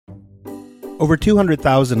Over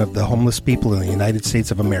 200,000 of the homeless people in the United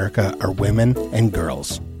States of America are women and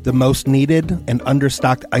girls. The most needed and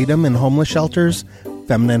understocked item in homeless shelters?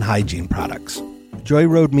 Feminine hygiene products. Joy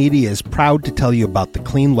Road Media is proud to tell you about the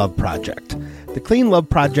Clean Love Project. The Clean Love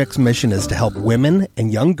Project's mission is to help women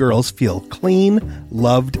and young girls feel clean,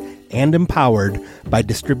 loved, and empowered by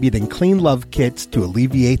distributing Clean Love kits to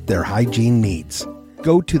alleviate their hygiene needs.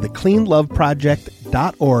 Go to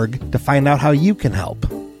thecleanloveproject.org to find out how you can help.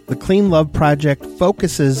 The Clean Love Project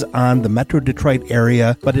focuses on the Metro Detroit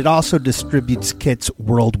area, but it also distributes kits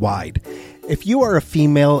worldwide. If you are a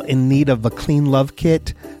female in need of a Clean Love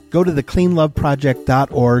kit, go to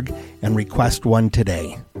thecleanloveproject.org and request one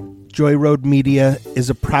today. Joy Road Media is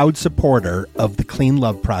a proud supporter of the Clean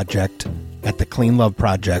Love Project at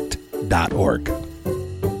thecleanloveproject.org.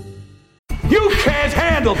 You can't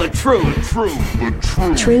handle the truth.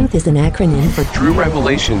 Truth is an acronym for True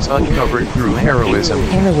Revelations Uncovered Through Heroism.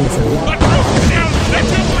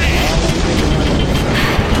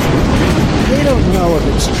 They don't know if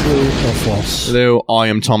it's true or false. Hello, I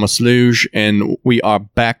am Thomas Luge, and we are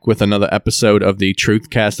back with another episode of the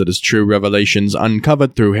Truthcast, that is True Revelations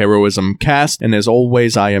Uncovered Through Heroism cast. And as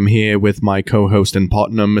always, I am here with my co-host and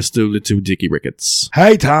partner, Mr. Little Dickie Ricketts.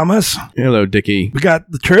 Hey, Thomas. Hello, Dickie. We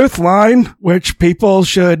got the truth line, which people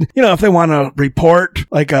should, if they want to report,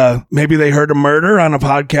 like maybe they heard a murder on a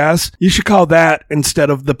podcast, you should call that instead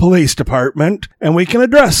of the police department, and we can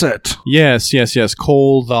address it. Yes.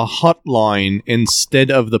 Call the hotline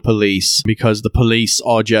instead of the police, because the police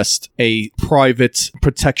are just a private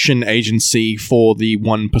protection agency for the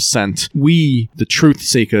 1%. We, the truth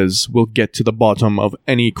seekers, will get to the bottom of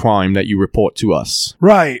any crime that you report to us.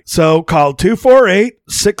 Right. So call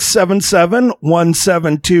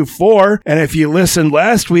 248-677-1724. And if you listened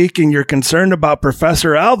last week and you're concerned about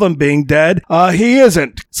Professor Alvin being dead, he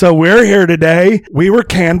isn't. So we're here today. We were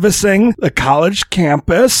canvassing the college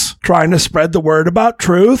campus, trying to spread the word about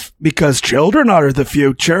truth, because children are the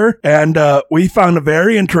future. And we found a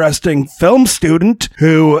very interesting film student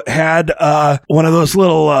who had one of those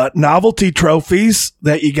little novelty trophies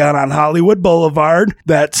that you got on Hollywood Boulevard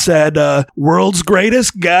that said world's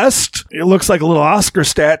greatest guest. It looks like a little Oscar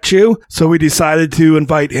statue. So we decided to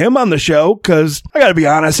invite him on the show, because I gotta be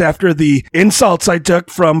honest, after the insults I took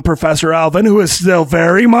from Professor Alvin, who is still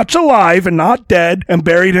very much alive and not dead and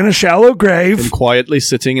buried in a shallow grave, and quietly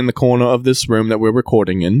sitting in the corner of this room that we're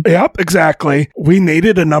recording in. Yep, exactly. We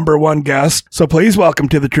needed a number one guest, so please welcome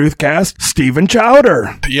to the Truthcast, Stephen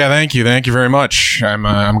Chowder. Yeah, thank you very much.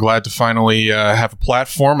 I'm glad to finally have a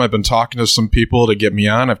platform. I've been talking to some people to get me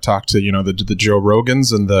on. I've talked to the Joe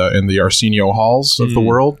Rogans and the Arsenio Halls of the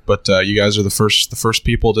world, but you guys are the first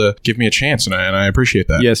people to give me a chance, and I appreciate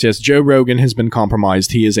that. Yes. Joe Rogan has been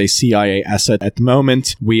compromised. He is a CIA asset at the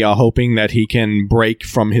moment. We are hoping that he can break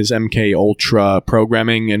from his MK Ultra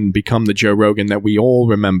programming and become the Joe Rogan that we all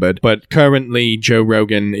remembered. But currently, Joe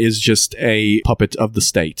Rogan is just a puppet of the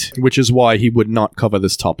state, which is why he would not cover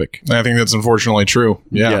this topic. I think that's unfortunately true.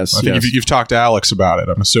 Yeah. Yes, I think you've talked to Alex about it,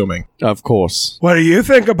 I'm assuming. Of course. What do you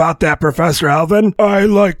think about that, Professor Alvin? I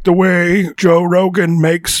like the way Joe Rogan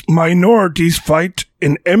makes minorities fight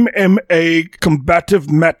in MMA combative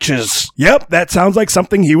matches. Yep, that sounds like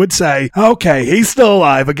something he would say. Okay, he's still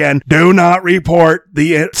alive again. Do not report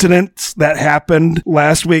the incidents that happened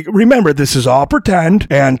last week. Remember, this is all pretend,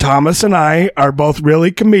 and Thomas and I are both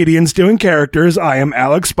really comedians doing characters. I am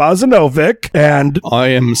Alex Bozanovic, and I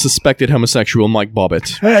am suspected homosexual Mike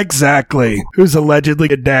Bobbitt. Exactly. Who's allegedly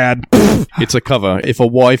a dad. It's a cover. If a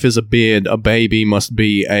wife is a beard, a baby must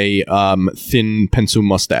be a thin pencil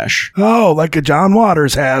mustache. Oh, like a John Waters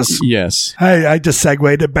has. Yes. Hey, I just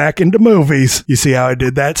segued it back into movies. You see how I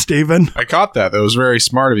did that, Stephen? I caught that. That was very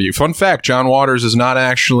smart of you. Fun fact, John Waters is not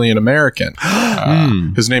actually an American.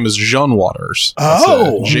 His name is Jean Waters.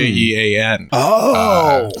 Oh. Jean.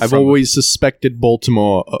 I've always suspected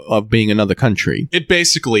Baltimore of being another country. It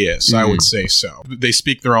basically is, I would say so. They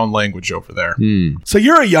speak their own language over there. So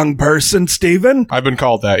you're a young person, Stephen. I've been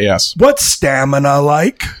called that, yes. What's stamina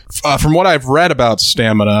like? From what I've read about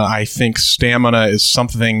stamina, I think stamina is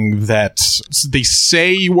something that they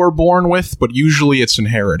say you were born with, but usually it's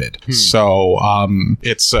inherited. So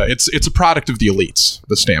it's a product of the elites,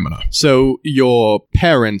 the stamina. So your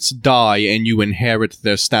parents die and you inherit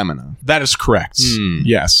their stamina. That is correct.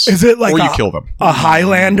 Yes. Is it like or you kill them. A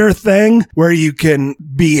Highlander thing where you can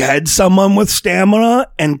behead someone with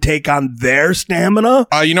stamina and take on their stamina?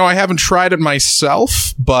 I haven't tried it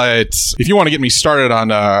myself, but if you want to get me started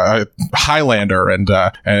on Highlander and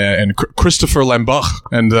Christopher Lambert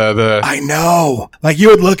and the I know, like you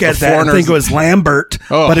would look at that and think it was Lambert,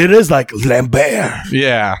 Oh. but it is like Lambert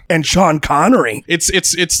Yeah. and Sean Connery. It's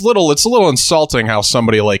a little insulting how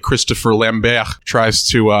somebody like Christopher Lambert tries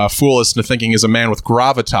to fool us into thinking he's a man with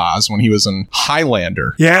gravitas when he was in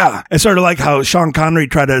Highlander. Yeah, it's sort of like how Sean Connery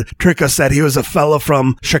tried to trick us that he was a fella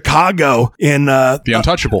from Chicago in The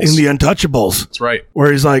Untouchables. In The Untouchables. That's right.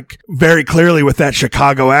 Where he's like very clearly with that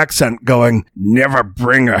Chicago accent going, never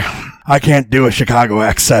bring a... I can't do a Chicago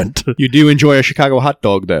accent. You do enjoy a Chicago hot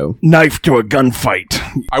dog, though. Knife to a gunfight.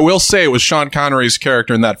 I will say it was Sean Connery's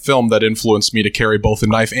character in that film that influenced me to carry both a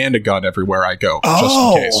knife and a gun everywhere I go, just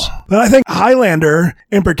in case. But I think Highlander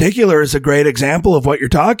in particular is a great example of what you're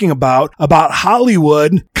talking about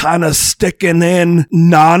Hollywood kind of sticking in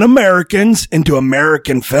non-Americans into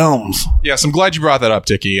American films. Yes, I'm glad you brought that up,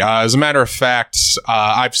 Dickie. As a matter of fact,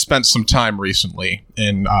 I've spent some time recently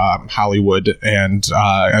in Hollywood and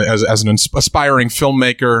as an aspiring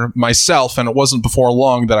filmmaker myself, and it wasn't before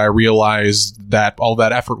long that I realized that all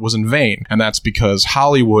that effort was in vain. And that's because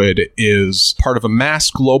Hollywood is part of a mass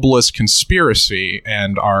globalist conspiracy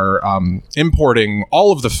and are importing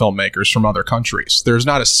all of the filmmakers from other countries. There's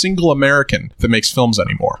not a single American that makes films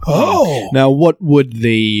anymore. Oh. Now, what would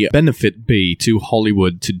the benefit be to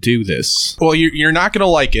Hollywood to do this? Well, you're not going to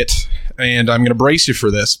like it, and I'm going to brace you for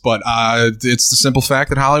this, but it's the simple fact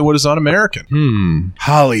that Hollywood is un-American.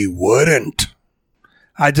 Hollywouldn't.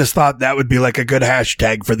 I just thought that would be like a good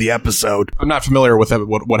hashtag for the episode. I'm not familiar with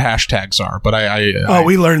what hashtags are, but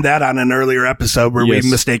we learned that on an earlier episode where Yes.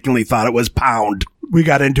 we mistakenly thought it was pound. We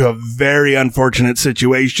got into a very unfortunate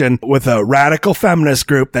situation with a radical feminist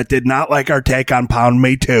group that did not like our take on Pound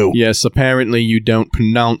Me Too. Yes, apparently you don't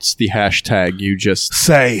pronounce the hashtag, you just...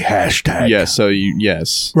 Say hashtag.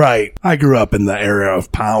 Yes. Right. I grew up in the era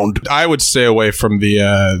of pound. I would stay away from the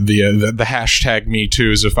hashtag Me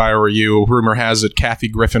Too's if I were you. Rumor has it Kathy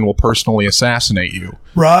Griffin will personally assassinate you.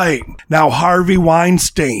 Right. Now, Harvey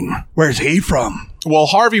Weinstein. Where's he from? Well,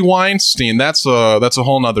 Harvey Weinstein, that's a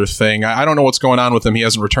whole nother thing. I don't know what's going on with him. He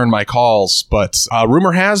hasn't returned my calls, but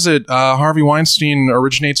rumor has it Harvey Weinstein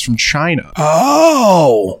originates from China.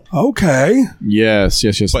 Oh, okay. Yes.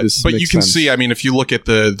 But This you makes can sense. see, I mean, if you look at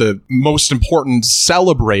the most important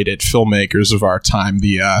celebrated filmmakers of our time,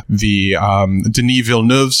 the Denis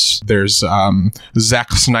Villeneuve's, there's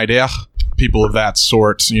Zack Snyder, people of that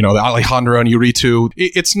sort, the Alejandro Inarritu.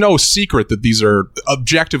 It's no secret that these are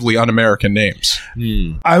objectively un-American names.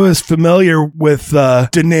 I was familiar with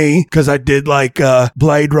Denis because I did like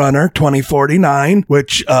Blade Runner 2049,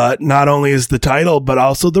 which not only is the title, but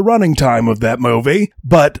also the running time of that movie.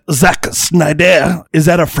 But Zack Snyder, is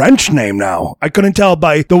that a French name now? I couldn't tell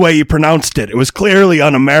by the way you pronounced it. It was clearly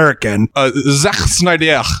un-American. Zack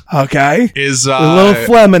Snyder Okay. is... a little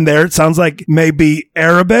phlegm in there. It sounds like maybe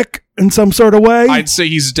Arabic in some sort of way. I'd say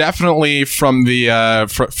he's definitely from the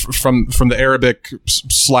from the Arabic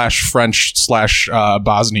 / French /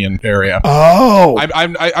 Bosnian area. Oh,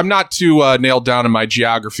 I'm not too nailed down in my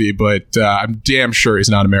geography, but I'm damn sure he's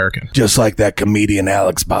not American. just like that comedian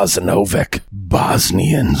Alex Bosanovic.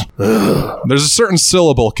 Bosnians. Ugh. There's a certain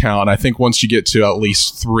syllable count. I think once you get to at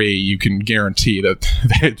least 3, you can guarantee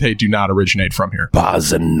that they do not originate from here.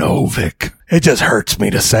 Bosanovic. It just hurts me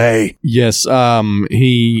to say. Yes,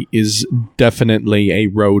 he is definitely a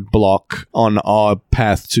roadblock on our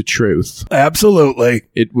path to truth. Absolutely.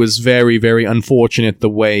 It was very, very unfortunate the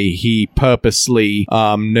way he purposely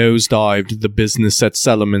nosedived the business at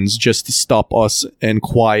Sellerman's just to stop us and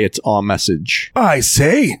quiet our message. I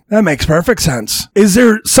see. That makes perfect sense. Is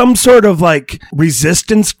there some sort of like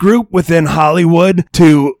resistance group within Hollywood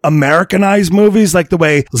to Americanize movies like the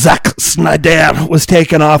way Zack Snyder was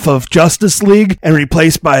taken off of Justice League and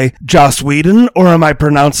replaced by Joss Whedon? Or am I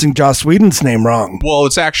pronouncing Joss Whedon's name wrong? Well,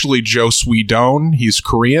 it's actually Joss Whedon. He's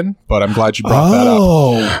Korean, but I'm glad you brought that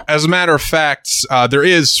up. As a matter of fact, there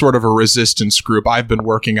is sort of a resistance group. I've been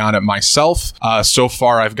working on it myself. So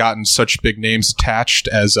far, I've gotten such big names attached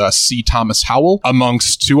as C. Thomas Howell,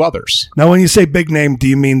 amongst 2 others. Now, when you say big name, do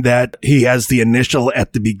you mean that he has the initial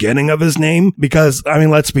at the beginning of his name? Because, I mean,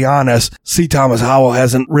 let's be honest, C. Thomas Howell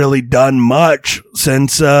hasn't really done much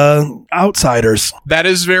since Outsiders. That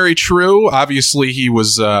is very true. Obviously, he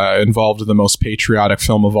was involved in the most patriotic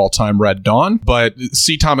film of all time, Red Dawn. But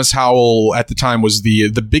C. Thomas Howell at the time was the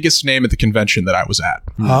biggest name at the convention that I was at.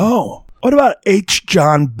 Oh. What about H.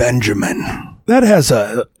 John Benjamin? That has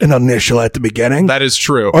an initial at the beginning. That is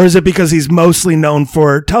true. Or is it because he's mostly known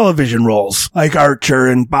for television roles, like Archer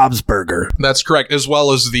and Bob's Burger? That's correct, as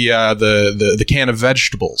well as the can of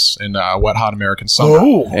vegetables in Wet Hot American Summer.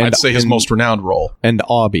 Oh. I'd say his most renowned role. And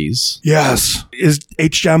Arby's. Yes. Is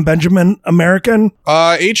H. John Benjamin American?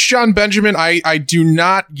 H. John Benjamin, I do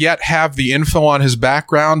not yet have the info on his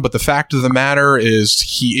background, but the fact of the matter is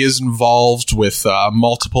he is involved with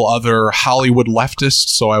multiple other Hollywood leftists,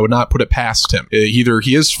 so I would not put it past him. Either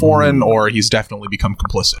he is foreign or he's definitely become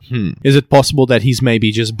complicit. Is it possible that he's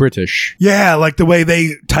maybe just British? Yeah, like the way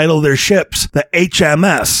they title their ships, the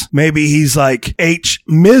HMS. Maybe he's like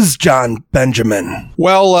Ms. John Benjamin.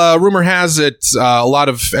 Well, rumor has it a lot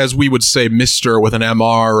of, as we would say, Mr. with an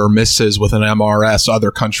MR or Mrs. with an MRS.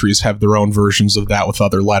 Other countries have their own versions of that with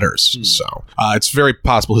other letters. So it's very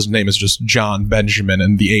possible his name is just John Benjamin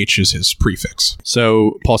and the H is his prefix.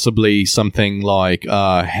 So possibly something like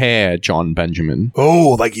Herr John Benjamin.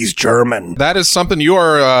 Oh, like he's German. That is something you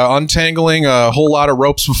are untangling a whole lot of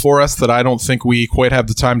ropes before us that I don't think we quite have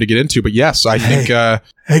the time to get into. But yes, I think...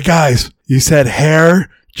 Hey guys, you said Herr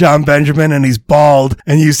John Benjamin and he's bald,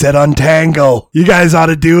 and you said untangle. You guys ought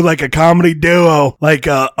to do like a comedy duo, like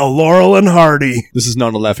a Laurel and Hardy. This is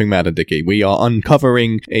not a laughing matter, Dickie. We are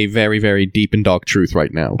uncovering a very, very deep and dark truth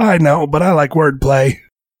right now. I know, but I like wordplay.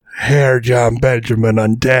 Herr John Benjamin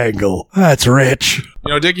untangle. That's rich.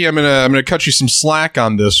 You know, Dickie, I'm gonna cut you some slack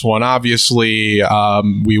on this one. Obviously,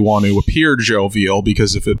 we want to appear jovial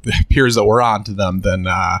because if it appears that we're on to them, then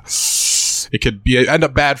it could end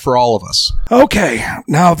up bad for all of us. Okay,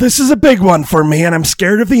 now this is a big one for me, and I'm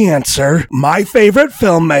scared of the answer. My favorite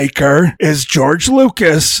filmmaker is George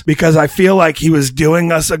Lucas because I feel like he was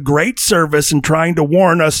doing us a great service in trying to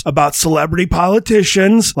warn us about celebrity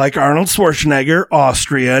politicians like Arnold Schwarzenegger,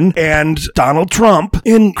 Austrian, and Donald Trump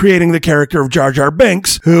in creating the character of Jar Jar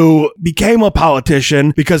Binks, who became a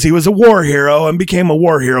politician because he was a war hero and became a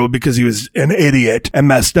war hero because he was an idiot and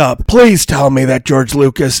messed up. Please tell me that George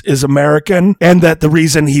Lucas is American and that the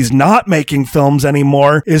reason he's not making films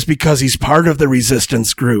anymore is because he's part of the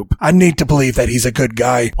resistance group. I need to believe that he's a good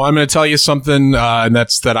guy. Well, I'm going to tell you something, and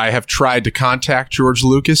that's that I have tried to contact George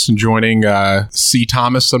Lucas and joining C.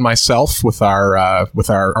 Thomas and myself with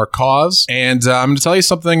our cause. And I'm going to tell you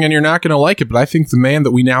something, and you're not going to like it, but I think the man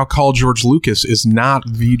that we now call George Lucas is not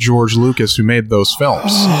the George Lucas who made those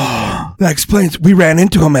films. That explains. We ran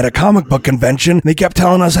into him at a comic book convention, and he kept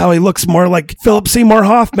telling us how he looks more like Philip Seymour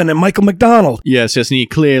Hoffman and Michael McDonald. Yes, and he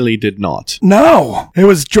clearly did not. No, it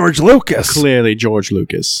was George Lucas. Clearly George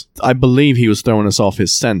Lucas. I believe he was throwing us off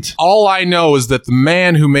his scent. All I know is that the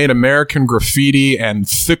man who made American Graffiti and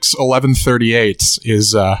Fix 1138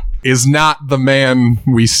 is not the man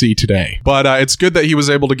we see today. But it's good that he was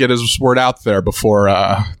able to get his word out there before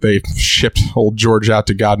they shipped old George out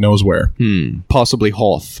to God knows where. Possibly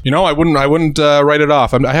Hoth. You know, I wouldn't write it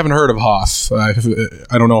off. I haven't heard of Hoth.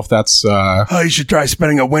 I don't know if that's... Oh, you should try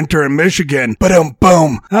spending a winter in Michigan. Boom.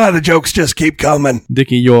 The jokes just keep coming.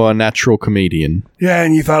 Dickie, you're a natural comedian. Yeah,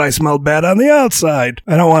 and you thought I smelled bad on the outside.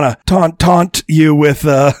 I don't want to taunt you with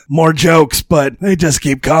more jokes, but they just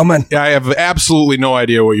keep coming. Yeah, I have absolutely no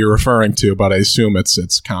idea what you're referring to, but I assume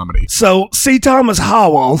it's comedy. So, C. Thomas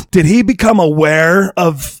Howell, did he become aware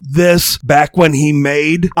of this back when he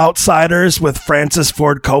made Outsiders with Francis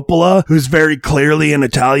Ford Coppola, who's very clearly an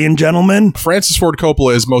Italian gentleman? Francis Ford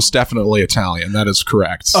Coppola is most definitely Italian. That is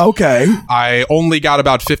correct. Okay. I only got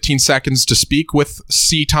about 15 seconds to speak with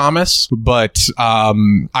C. Thomas, but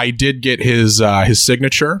I did get his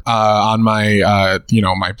signature on my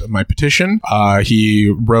my petition.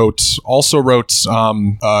 He also wrote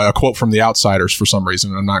a quote from The Outsiders for some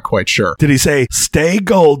reason. I'm not quite sure. Did he say, "Stay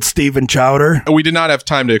gold, Stephen Chowder"? We did not have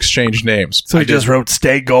time to exchange names. So he just wrote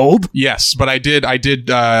 "Stay gold"? Yes, but I did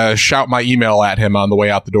shout my email at him on the way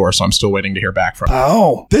out the door, so I'm still waiting to hear back from him.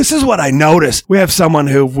 Oh, this is what I noticed. We have someone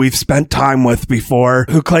who we've spent time with before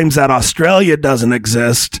who claims that Australia doesn't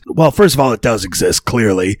exist. Well, first of all, it does exist,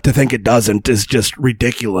 clearly. To think it doesn't is just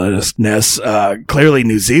ridiculousness. Clearly,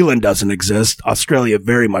 New Zealand doesn't exist. Australia,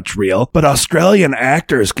 very much real. But Australian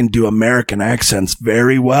actors can do American accents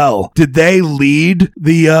very well. Did they lead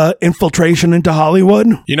the infiltration into Hollywood?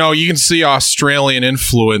 You know, you can see Australian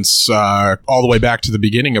influence all the way back to the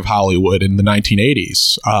beginning of Hollywood in the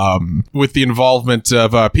 1980s, with the involvement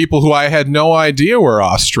of people who I had no idea were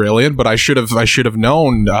Australian, but I should have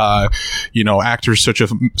known. Actors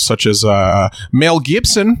such as Mel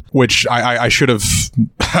Gibson, which I should have.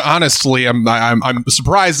 Honestly, I'm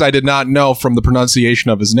surprised I did not know from the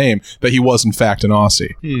pronunciation of his name that he was in fact an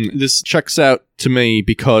Aussie. This checks out to me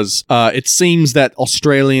because it seems that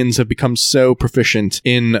Australians have become so proficient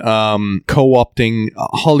in co-opting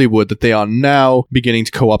Hollywood that they are now beginning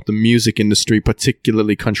to co-opt the music industry,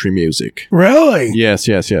 particularly country music. Really? Yes.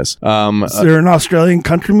 Is there an Australian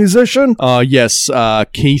country musician? Yes.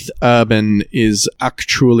 Keith Urban is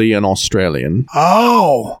actually an Australian.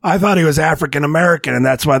 Oh, I thought he was African American, and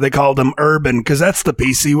that's why they called him Urban, because that's the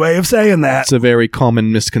PC way of saying that. It's a very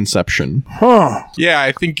common misconception. Huh. Yeah,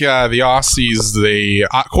 I think the Aussies, they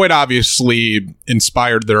quite obviously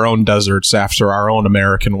inspired their own deserts after our own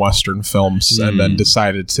American Western films and then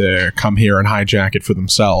decided to come here and hijack it for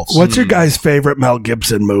themselves. What's your guys' favorite Mel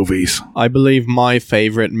Gibson movies? I believe my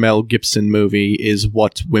favorite Mel Gibson movie is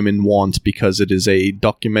What Women Want because it is a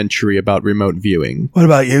documentary about remote viewing. What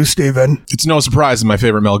about you, Steven? It's no surprise that my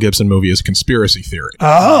favorite Mel Gibson movie is Conspiracy Theory.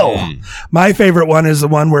 Oh, my favorite one is the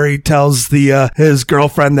one where he tells his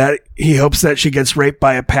girlfriend that he hopes that she gets raped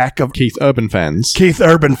by a pack of Keith Urban fans.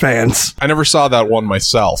 I never saw that one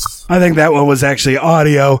myself. I think that one was actually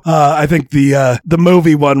audio. I think the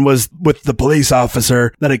movie one was with the police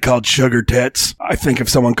officer that he called Sugar Tits. I think if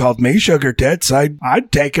someone called me Sugar Tits,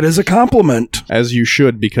 I'd take it as a compliment. As you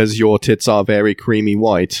should, because your tits are very creamy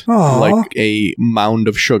white. Aw. Like a mound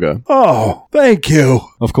of sugar. Oh, thank you.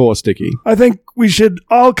 Of course, Dickie. I think we should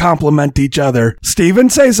all compliment each other. Steven,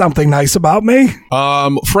 say something nice about me.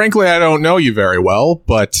 Frankly, I don't know you very well,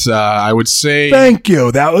 but I would say... Thank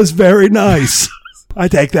you. That was very nice. I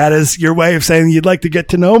take that as your way of saying you'd like to get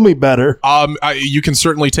to know me better. You can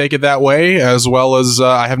certainly take it that way, as well as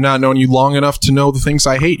I have not known you long enough to know the things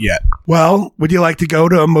I hate yet. Well, would you like to go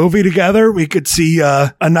to a movie together? We could see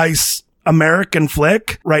a nice American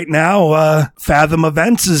flick. Right now, Fathom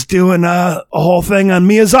Events is doing a whole thing on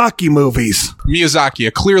Miyazaki movies. Miyazaki,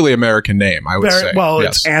 a clearly American name, I would say. Well,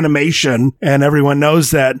 yes. It's animation, and everyone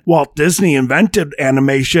knows that Walt Disney invented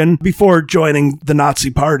animation before joining the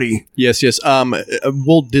Nazi Party. Yes.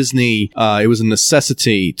 Walt Disney, it was a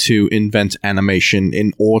necessity to invent animation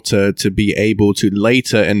in order to be able to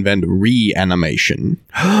later invent reanimation.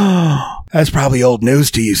 That's probably old news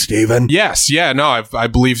to you, Steven. Yes, yeah, no, I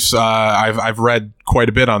believe I've read quite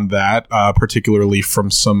a bit on that, particularly from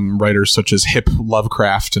some writers such as Hip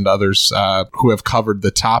Lovecraft and others who have covered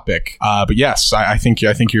the topic. But yes, I think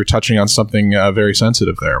you're touching on something very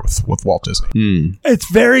sensitive there with Walt Disney. It's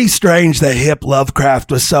very strange that Hip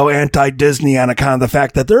Lovecraft was so anti-Disney on account of the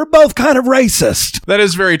fact that they're both kind of racist. That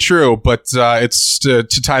is very true, but it's to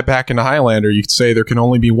tie back into Highlander, you could say there can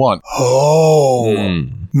only be one. Oh.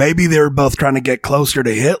 Maybe they were both trying to get closer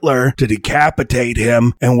to Hitler to decapitate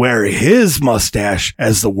him and wear his mustache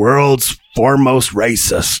as the world's foremost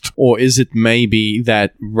racist. Or is it maybe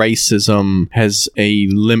that racism has a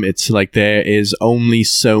limit? Like there is only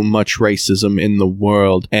so much racism in the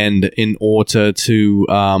world, and in order to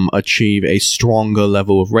achieve a stronger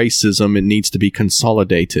level of racism, it needs to be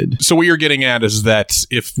consolidated. So what you're getting at is that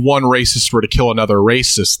if one racist were to kill another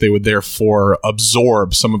racist, they would therefore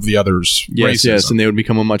absorb some of the other's racism. Yes, and they would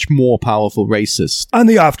become a much more powerful racist. On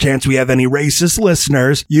the off chance we have any racist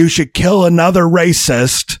listeners, you should kill another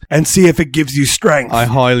racist and see if it gives you strength. I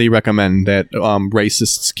highly recommend that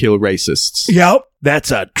racists kill racists. Yep,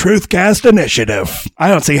 that's a Truthcast initiative. I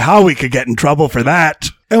don't see how we could get in trouble for that.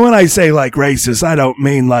 And when I say like racist, I don't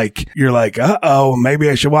mean like you're like, uh-oh, maybe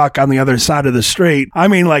I should walk on the other side of the street. I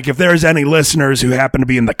mean like if there's any listeners who happen to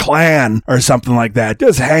be in the Klan or something like that,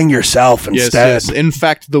 just hang yourself instead. Yes. In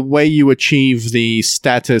fact, the way you achieve the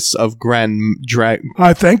status of Grand Dragon...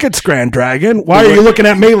 I think it's Grand Dragon. Why are you looking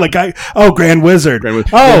at me like Grand Wizard.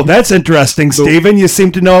 Oh, that's interesting, Steven. You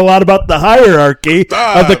seem to know a lot about the hierarchy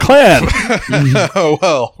of the Klan.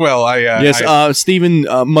 Steven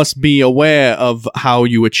must be aware of how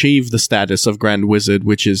you achieve the status of Grand Wizard,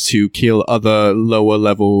 which is to kill other lower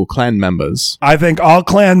level clan members. I think all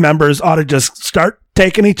clan members ought to just start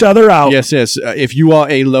taking each other out. Yes. If you are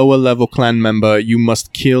a lower level clan member, you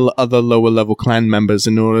must kill other lower level clan members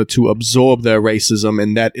in order to absorb their racism,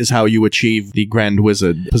 and that is how you achieve the Grand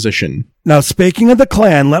Wizard position. Now, speaking of the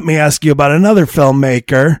Klan, let me ask you about another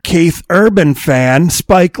filmmaker, Keith Urban fan,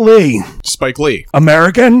 Spike Lee. Spike Lee.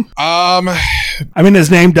 American? I mean,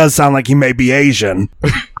 his name does sound like he may be Asian.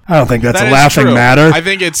 I don't think that's a laughing matter. I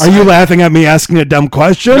think it's... Are you laughing at me asking a dumb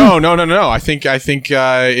question? No. I think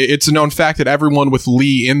it's a known fact that everyone with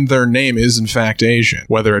Lee in their name is in fact Asian.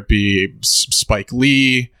 Whether it be Spike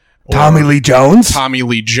Lee, Tommy Lee Jones? Tommy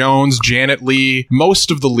Lee Jones, Janet Lee,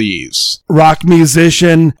 most of the Lees. Rock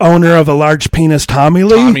musician, owner of a large penis, Tommy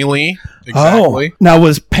Lee? Tommy Lee, exactly. Oh, now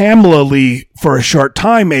was Pamela Lee for a short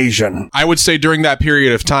time Asian? I would say during that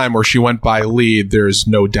period of time where she went by Lee, there's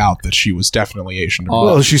no doubt that she was definitely Asian.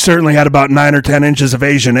 Well, she certainly had about 9 or 10 inches of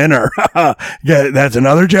Asian in her. Yeah, that's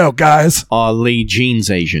another joke, guys. Are Lee jeans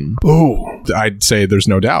Asian? Ooh. I'd say there's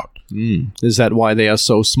no doubt. Is that why they are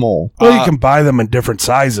so small? Well, you can buy them in different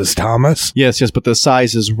sizes, Thomas. Yes, but the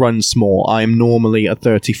sizes run small. I am normally a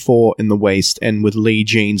 34 in the waist, and with Lee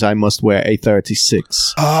jeans, I must wear a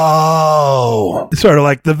 36. Oh. It's sort of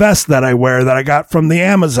like the vest that I wear that I got from the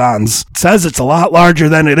Amazons. It says it's a lot larger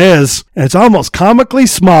than it is, and it's almost comically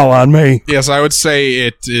small on me. Yes, I would say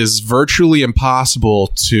it is virtually impossible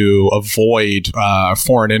to avoid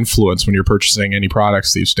foreign influence when you're purchasing any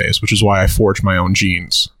products these days, which is why I forge my own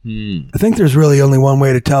jeans. I think there's really only one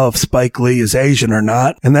way to tell if Spike Lee is Asian or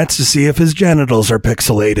not, and that's to see if his genitals are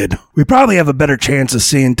pixelated. We probably have a better chance of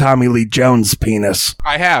seeing Tommy Lee Jones' penis.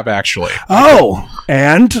 I have, actually. Oh,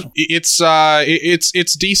 and?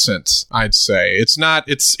 It's decent, I'd say. It's not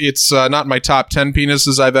my top 10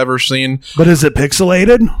 penises I've ever seen. But is it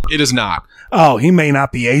pixelated? It is not. Oh, he may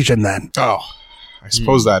not be Asian then. Oh, I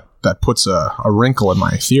suppose that puts a wrinkle in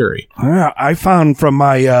my theory. I found from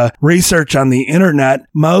my research on the internet,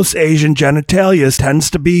 most Asian genitalia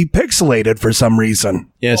tends to be pixelated for some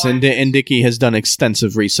reason. Yes, and Dickie has done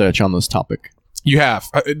extensive research on this topic. You have.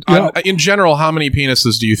 In general, how many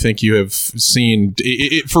penises do you think you have seen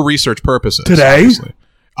for research purposes? Today?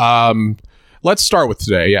 Let's start with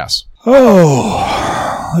today, yes.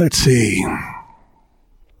 Oh, let's see.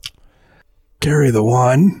 Gary the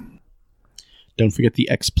One. Don't forget the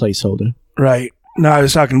X placeholder. Right. No, I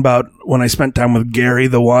was talking about when I spent time with Gary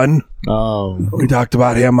the One. Oh. We talked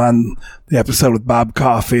about him on the episode with Bob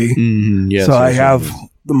Coffey. Yes, so I have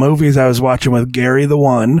the movies I was watching with Gary the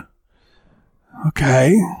One.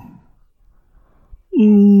 Okay.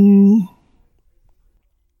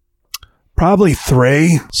 Probably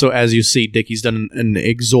 3. So as you see, Dickie's done an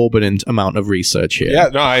exorbitant amount of research here. Yeah,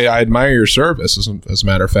 no, I admire your service, as a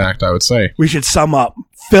matter of fact, I would say. We should sum up.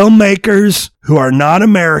 Filmmakers who are not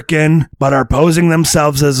American, but are posing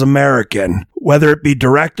themselves as American, whether it be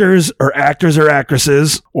directors or actors or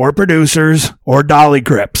actresses or producers or dolly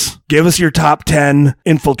grips. Give us your top 10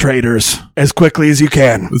 infiltrators as quickly as you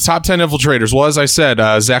can. The top 10 infiltrators. Well, as I said,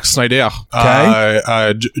 Zack Snyder,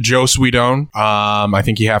 Joe Swedon. I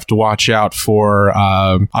think you have to watch out for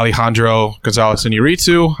Alejandro Gonzalez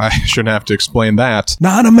Iñárritu. I shouldn't have to explain that.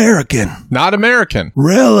 Not American. Not American.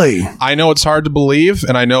 Really? I know it's hard to believe,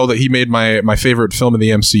 and I know that he made my favorite film in the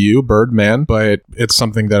MCU, Birdman, but it's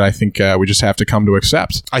something that I think we just have to come to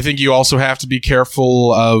accept. I think you also have to be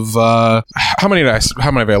careful of how many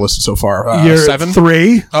have I listed so far? You're 7?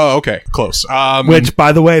 3. Oh, okay, close. Which,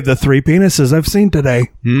 by the way, the 3 penises I've seen today.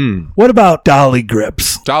 What about dolly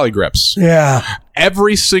grips? Dolly grips. Yeah.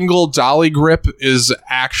 Every single dolly grip is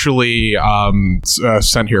actually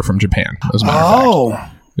sent here from Japan, as a matter of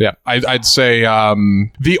fact. Yeah, I'd say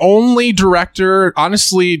the only director,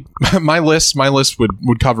 honestly, my list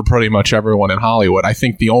would cover pretty much everyone in Hollywood. I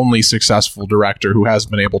think the only successful director who has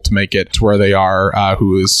been able to make it to where they are,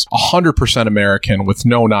 who is 100% American with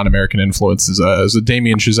no non-American influence, is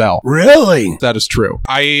Damien Chazelle. Really? That is true.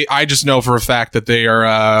 I just know for a fact that they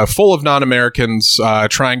are full of non-Americans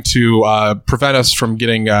trying to prevent us from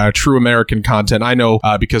getting true American content. I know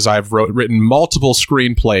because I've written multiple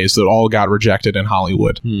screenplays that all got rejected in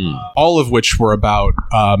Hollywood. All of which were about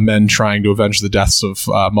men trying to avenge the deaths of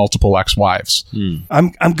multiple ex-wives.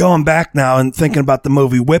 I'm going back now and thinking about the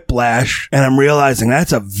movie Whiplash, and I'm realizing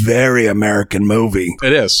that's a very American movie.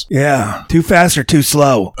 It is. Yeah. Too fast or too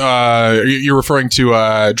slow? You're referring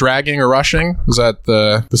to dragging or rushing? Is that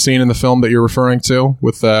the scene in the film that you're referring to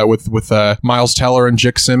with Miles Teller and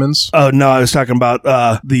Jick Simmons? Oh, no, I was talking about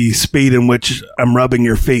the speed in which I'm rubbing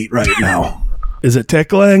your feet right now. Is it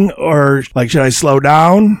tickling, or should I slow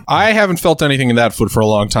down? I haven't felt anything in that foot for a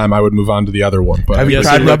long time. I would move on to the other one. But have you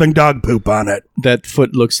tried rubbing dog poop on it? That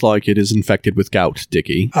foot looks like it is infected with gout,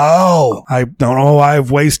 Dickie. Oh, I don't know why I've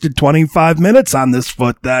wasted 25 minutes on this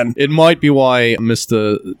foot then. It might be why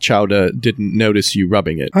Mr. Chowder didn't notice you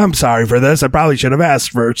rubbing it. I'm sorry for this. I probably should have asked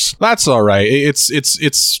first. That's all right.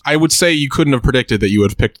 It's. I would say you couldn't have predicted that you would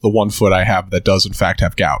have picked the one foot I have that does in fact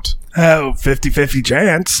have gout. Oh, 50-50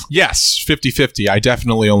 chance. Yes, 50-50. I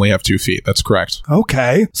definitely only have 2 feet. That's correct.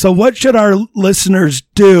 Okay. So what should our listeners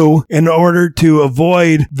do in order to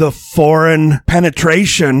avoid the foreign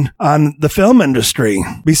penetration on the film industry,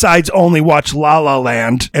 besides only watch La La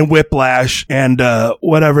Land and Whiplash and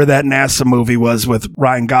whatever that NASA movie was with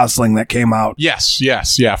Ryan Gosling that came out? Yes,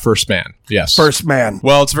 First Man. Yes. First Man.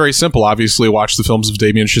 Well, it's very simple. Obviously, watch the films of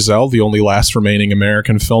Damien Chazelle, the only last remaining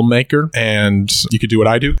American filmmaker, and you could do what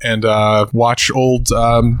I do and watch old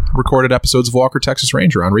recorded episodes of Walker, Texas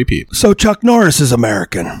Ranger on repeat. So Chuck Norris is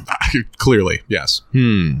American. Clearly, yes.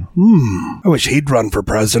 I wish he'd run for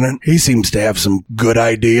president. He seems to have some good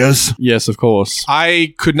ideas. Yes, of course.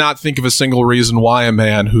 I could not think of a single reason why a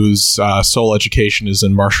man whose sole education is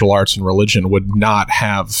in martial arts and religion would not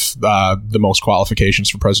have the most qualifications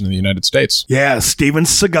for president of the United States. Yeah, Steven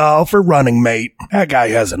Seagal for running mate. That guy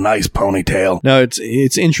has a nice ponytail. No,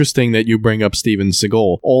 it's interesting that you bring up Steven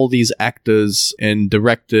Seagal. All these actors and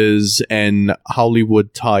directors and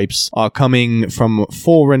Hollywood types are coming from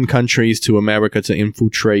foreign countries to America to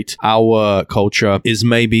infiltrate our culture. Is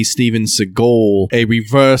maybe Steven Seagal a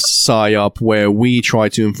reverse psyop where we try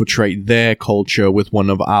to infiltrate their culture with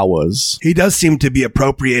one of ours? He does seem to be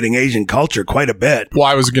appropriating Asian culture quite a bit. Well,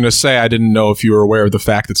 I was going to say, I didn't know if you were aware of the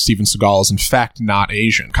fact that Steven Seagal is in fact not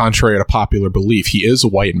Asian. Contrary to popular belief, he is a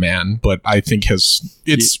white man, but I think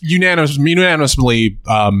it's unanimously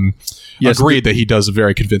agreed that he does a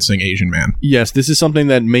very convincing Asian man. Yes, this is something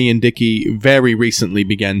that me and Dickie very recently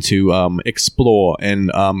began to explore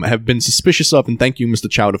and have been suspicious of, and thank you, Mr.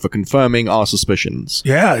 Chowder, for confirming our suspicions.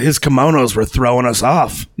 Yeah, his kimonos were throwing us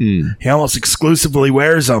off. He almost exclusively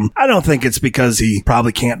wears them. I don't think it's because he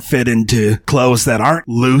probably can't fit into clothes that aren't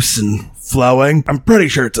loose and flowing. I'm pretty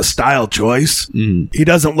sure it's a style choice. He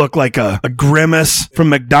doesn't look like a grimace from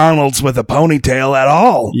McDonald's with a ponytail at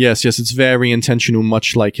all. Yes, it's very intentional,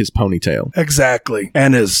 much like his ponytail. Exactly.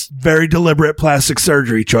 And his very deliberate plastic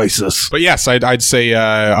surgery choices. But yes, I'd say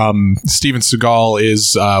Steven Seagal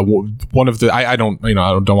is one of the. I don't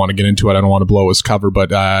want to get into it. I don't want to blow his cover,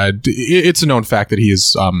 but it's a known fact that he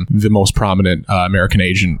is the most prominent American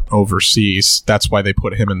agent overseas. That's why they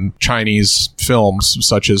put him in Chinese films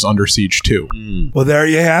such as Under Siege 2. Well, there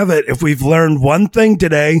you have it. If we've learned one thing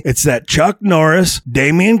today, it's that Chuck Norris,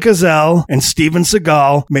 Damien Chazelle, and Steven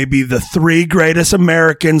Seagal may be the three greatest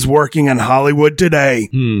Americans working in Hollywood today.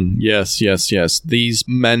 Yes. These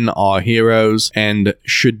men are heroes and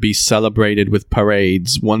should be celebrated with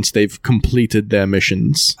parades once they've completed their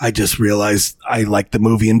missions. I just realized I liked the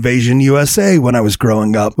movie Invasion USA when I was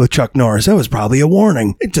growing up with Chuck Norris. That was probably a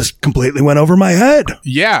warning. It just completely went over my head.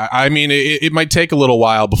 Yeah, I mean, it might take a little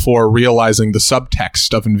while before realizing the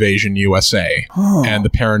subtext of Invasion USA and the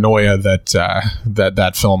paranoia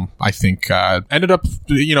that film, I think, ended up,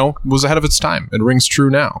 was ahead of its time. It rings true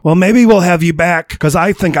now. Well, maybe we'll have you back because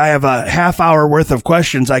I think I have a half hour worth of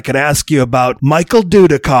questions I could ask you about Michael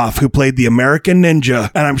Dudikoff, who played the American Ninja.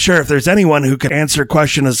 And I'm sure if there's anyone who could answer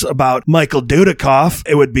questions about Michael Dudikoff,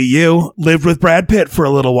 it would be you. Lived with Brad Pitt for a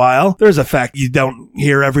little while. There's a fact you don't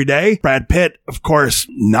hear every day. Brad Pitt, of course,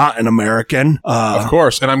 not an American. Of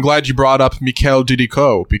course. And I'm glad you brought up Mikhail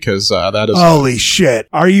Dudikoff because that is... Holy shit.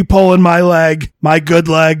 Are you pulling my leg? My good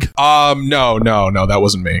leg? No, that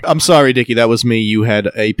wasn't me. I'm sorry, Dickie, that was me. You had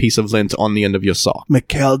a piece of lint on the end of your sock.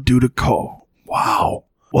 Mikhail Dudikoff. Wow.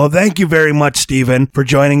 Well, thank you very much, Stephen, for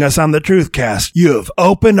joining us on the Truthcast. You have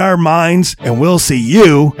opened our minds, and we'll see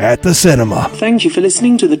you at the cinema. Thank you for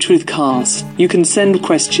listening to the Truthcast. You can send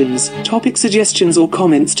questions, topic suggestions, or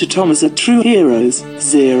comments to Thomas at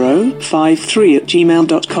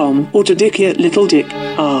TrueHeroes053@gmail.com or to Dickie at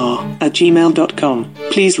littledicr@gmail.com.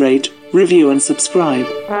 Please rate, review, and subscribe.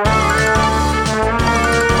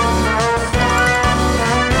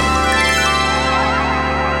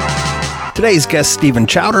 Today's guest, Stephen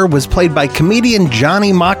Chowder, was played by comedian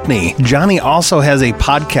Johnny Mockney. Johnny also has a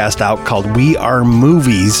podcast out called We Are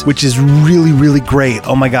Movies, which is really, really great.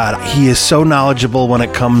 Oh my God, he is so knowledgeable when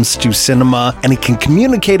it comes to cinema, and he can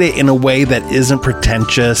communicate it in a way that isn't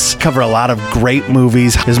pretentious. Cover a lot of great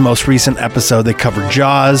movies. His most recent episode, they covered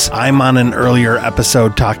Jaws. I'm on an earlier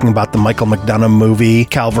episode talking about the Michael McDonough movie,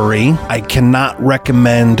 Calvary. I cannot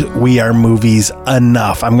recommend We Are Movies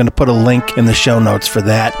enough. I'm going to put a link in the show notes for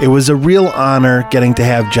that. It was a real honor getting to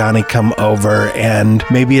have Johnny come over, and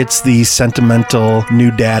maybe it's the sentimental new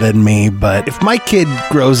dad in me, but if my kid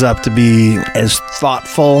grows up to be as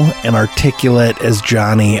thoughtful and articulate as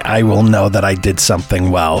Johnny, I will know that I did something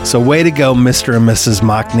well. So way to go, Mr. and Mrs.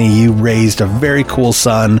 Mockney. You raised a very cool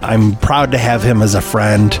son. I'm proud to have him as a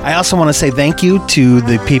friend. I also want to say thank you to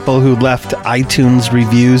the people who left iTunes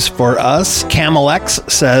reviews for us. Camel X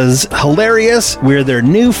says, hilarious. We're their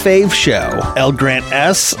new fave show. L. Grant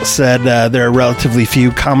S. said, there are relatively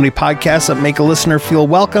few comedy podcasts that make a listener feel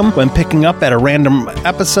welcome when picking up at a random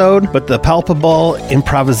episode, but the palpable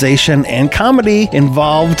improvisation and comedy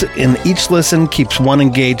involved in each listen keeps one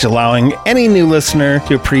engaged, allowing any new listener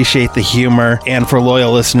to appreciate the humor. And for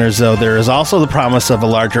loyal listeners, though, there is also the promise of a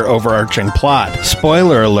larger overarching plot.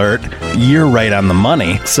 Spoiler alert, you're right on the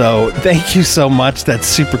money. So thank you so much. That's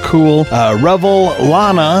super cool. Revel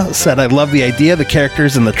Lana said, I love the idea, the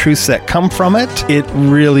characters, and the truths that come from it. It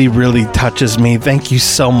really, really touches me. Thank you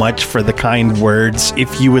so much for the kind words.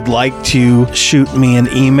 If you would like to shoot me an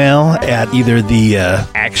email at either the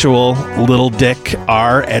actual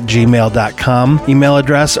littledicr@gmail.com email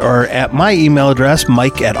address or at my email address,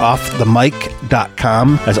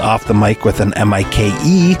 mike@offthemic.com, as off the mic with an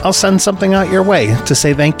M-I-K-E, I'll send something out your way to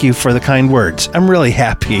say thank you for the kind words. I'm really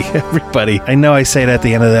happy, everybody. I know I say it at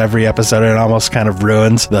the end of every episode, and it almost kind of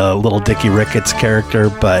ruins the little Dickie Ricketts character,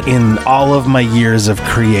 but in all of my years of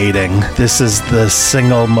creating, this is the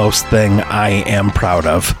single most thing I am proud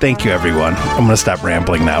of. Thank you, everyone. I'm going to stop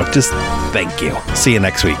rambling now. Just thank you. See you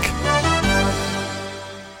next week.